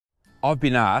I've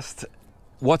been asked,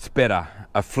 what's better,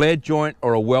 a flared joint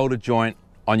or a welded joint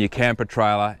on your camper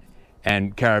trailer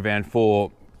and caravan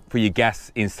for your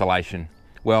gas installation?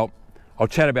 Well, I'll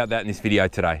chat about that in this video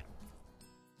today.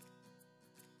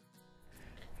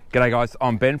 G'day guys,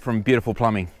 I'm Ben from Beautiful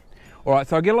Plumbing. All right,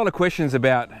 so I get a lot of questions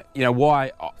about,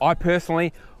 why I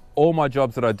personally, all my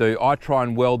jobs that I do, I try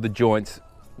and weld the joints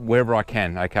wherever I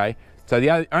can, okay? So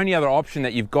the only other option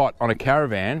that you've got on a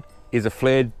caravan is a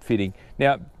flared fitting.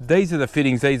 Now, these are the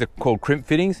fittings, these are called crimp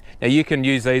fittings. Now you can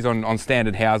use these on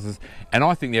standard houses, and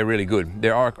I think they're really good.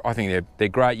 I think they're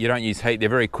great. You don't use heat, they're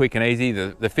very quick and easy.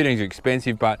 The fittings are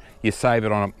expensive, but you save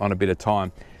it on a bit of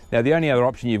time. Now, the only other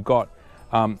option you've got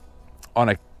on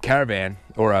a caravan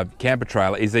or a camper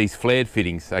trailer is these flared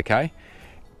fittings, okay?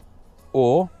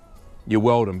 Or you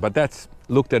weld them, but that's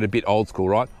looked at a bit old school,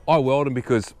 right? I weld them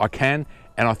because I can,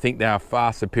 and I think they're a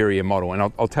far superior model, and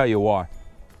I'll tell you why.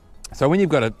 So when you've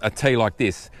got a T like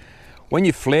this, when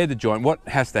you flare the joint, what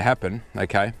has to happen,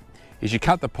 okay, is you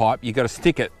cut the pipe, you've got to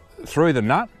stick it through the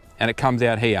nut, and it comes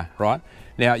out here, right?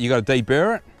 Now, you've got to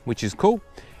deburr it, which is cool,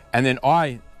 and then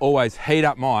I always heat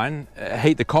up mine,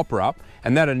 heat the copper up,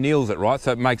 and that anneals it, right?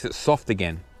 So it makes it soft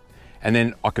again. And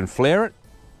then I can flare it,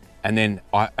 and then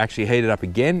I actually heat it up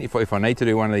again if I need to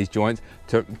do one of these joints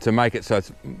to make it so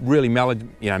it's really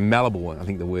malleable, I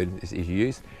think the word is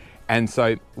used. And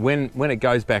so when it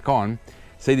goes back on,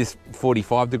 see this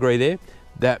 45 degree there?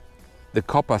 That the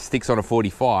copper sticks on a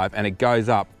 45 and it goes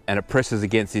up and it presses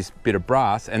against this bit of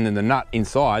brass, and then the nut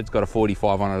inside's got a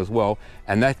 45 on it as well,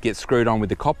 and that gets screwed on with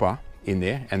the copper in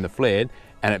there and the flared,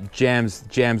 and it jams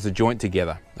the joint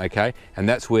together, okay? And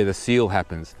that's where the seal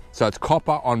happens. So it's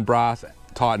copper on brass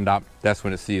tightened up, that's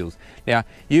when it seals. Now,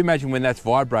 you imagine when that's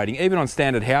vibrating, even on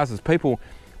standard houses, people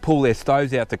pull their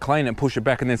stoves out to clean it and push it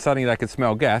back, and then suddenly they can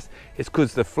smell gas. It's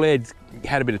because the flared's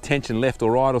had a bit of tension left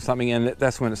or right or something, and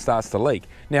that's when it starts to leak.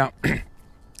 Now,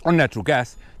 on natural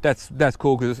gas, that's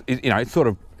cool because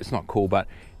it's not cool, but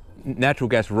natural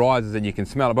gas rises and you can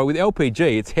smell it. But with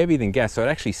LPG, it's heavier than gas, so it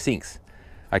actually sinks,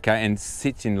 okay, and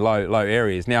sits in low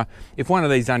areas. Now, if one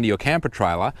of these under your camper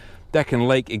trailer, that can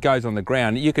leak, it goes on the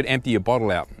ground, you could empty your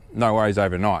bottle out, no worries,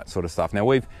 overnight sort of stuff.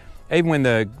 Now, even when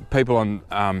the people on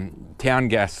town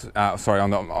gas,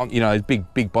 those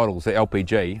big bottles, the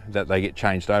LPG, that they get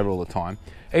changed over all the time,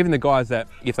 even the guys that,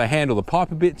 if they handle the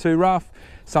pipe a bit too rough,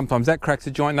 sometimes that cracks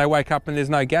the joint and they wake up and there's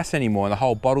no gas anymore and the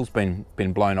whole bottle's been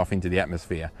blown off into the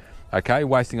atmosphere, okay,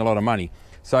 wasting a lot of money.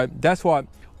 So that's why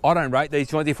I don't rate these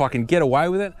joints. If I can get away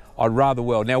with it, I'd rather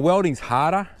weld. Now, welding's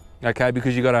harder, okay,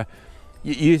 because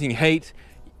using heat,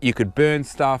 you could burn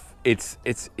stuff. It's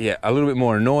a little bit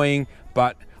more annoying,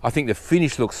 but I think the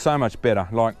finish looks so much better.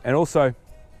 And also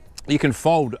you can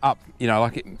fold up,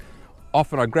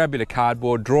 often I grab a bit of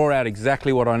cardboard, draw out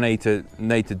exactly what I need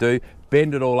to do,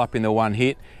 bend it all up in the one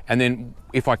hit, and then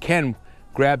if I can,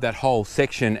 grab that whole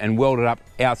section and weld it up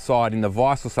outside in the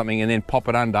vise or something, and then pop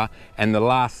it under, and the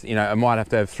last, I might have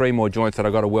to have 3 more joints that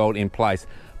I've got to weld in place.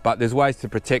 But there's ways to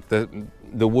protect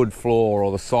the wood floor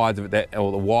or the sides of it,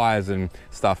 or the wires and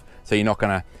stuff, so you're not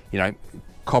gonna,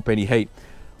 cop any heat.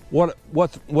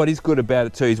 What is good about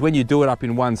it too is when you do it up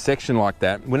in one section like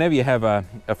that, whenever you have a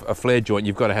flare joint,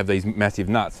 you've got to have these massive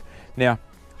nuts. Now,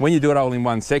 when you do it all in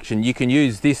one section, you can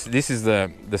use this is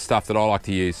the stuff that I like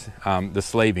to use, the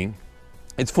sleeving.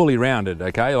 It's fully rounded,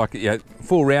 okay,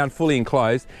 full round, fully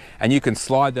enclosed, and you can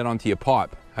slide that onto your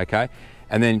pipe, okay,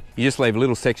 and then you just leave a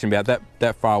little section about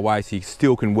that far away so you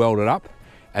still can weld it up,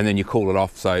 and then you cool it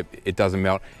off so it doesn't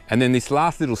melt. And then this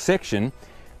last little section,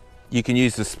 you can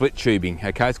use the split tubing,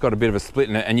 okay? It's got a bit of a split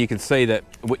in it, and you can see that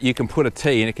you can put a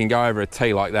T and it can go over a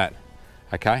T like that,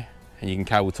 okay? And you can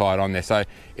cable tie it on there. So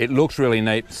it looks really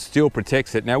neat, still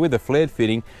protects it. Now with the flared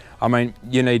fitting, I mean,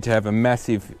 you need to have a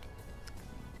massive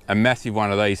one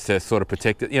of these to sort of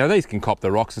protect it. These can cop the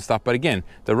rocks and stuff, but again,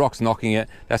 the rocks knocking it,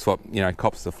 that's what,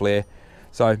 cops the flare.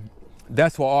 So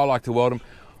that's why I like to weld them.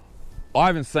 I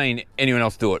haven't seen anyone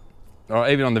else do it. Or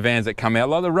even on the vans that come out,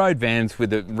 like the road vans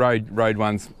with the road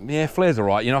ones, yeah, flares are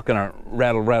right. You're not going to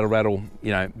rattle,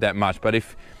 that much. But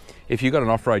if you've got an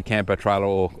off-road camper trailer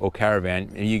or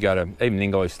caravan, and you go to even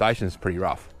Ningaloo station, it's pretty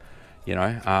rough.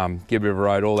 Gibb River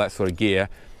Road, all that sort of gear,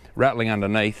 rattling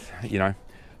underneath. So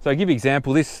I'll give you an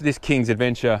example. This King's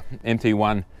Adventure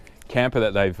MT1 camper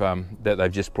that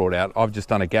they've just brought out. I've just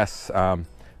done a gas,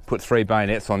 put 3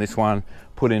 bayonets on this one,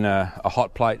 put in a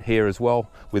hot plate here as well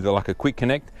with like a quick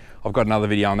connect. I've got another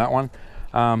video on that one,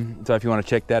 so if you want to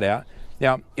check that out.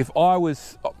 Now,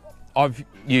 I've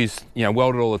used,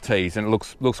 welded all the T's, and it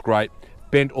looks great.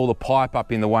 Bent all the pipe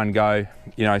up in the one go,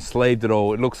 sleeved it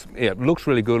all. It looks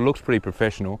really good. It looks pretty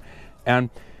professional, and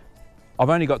I've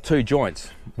only got 2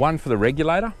 joints. One for the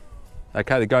regulator,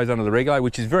 okay, that goes under the regulator,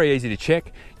 which is very easy to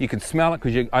check. You can smell it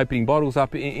because you're opening bottles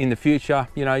up in the future,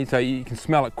 you know, so you can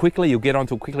smell it quickly. You'll get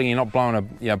onto it quickly. You're not blowing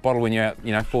a bottle when you're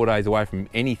out, 4 days away from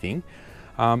anything.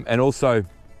 And also,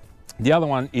 the other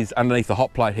one is underneath the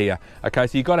hot plate here. Okay,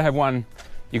 so you've got to have one.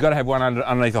 You've got to have one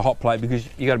underneath the hot plate because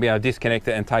you've got to be able to disconnect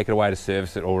it and take it away to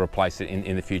service it or replace it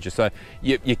in the future. So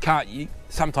you can't.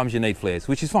 Sometimes you need flares,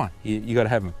 which is fine. You got to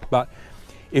have them. But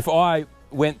if I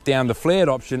went down the flared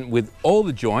option with all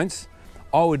the joints,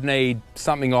 I would need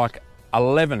something like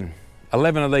 11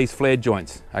 of these flared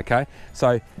joints. Okay,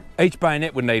 so each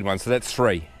bayonet would need one. So that's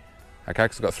 3. Okay,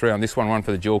 because I've got 3 on this one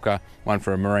for the Jorker, one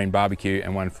for a marine barbecue,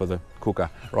 and one for the cooker.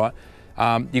 Right?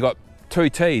 You got 2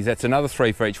 T's, that's another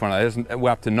 3 for each one of those.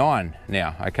 We're up to 9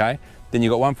 now, okay? Then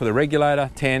you've got one for the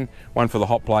regulator, 10, one for the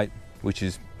hot plate, which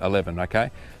is 11, okay?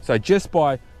 So just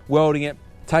by welding it,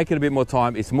 taking a bit more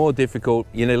time, it's more difficult,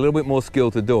 you need a little bit more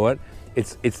skill to do it.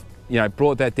 It's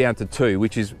brought that down to 2,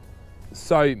 which is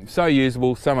so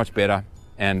usable, so much better,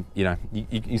 and you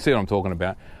see what I'm talking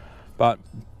about. But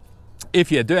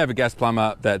if you do have a gas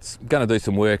plumber that's gonna do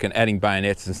some work and adding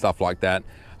bayonets and stuff like that,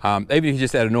 even if you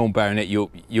just add a normal bayonet,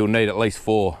 you'll need at least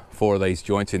four of these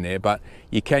joints in there, but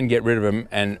you can get rid of them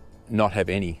and not have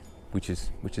any, which is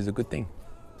a good thing.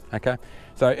 Okay,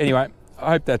 so anyway,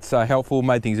 I hope that's helpful,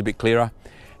 made things a bit clearer.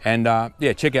 And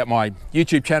yeah, check out my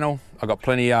YouTube channel. I've got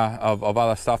plenty of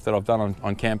other stuff that I've done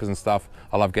on campers and stuff.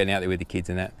 I love getting out there with the kids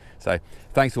and that. So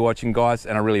thanks for watching, guys,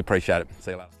 and I really appreciate it.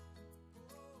 See you later.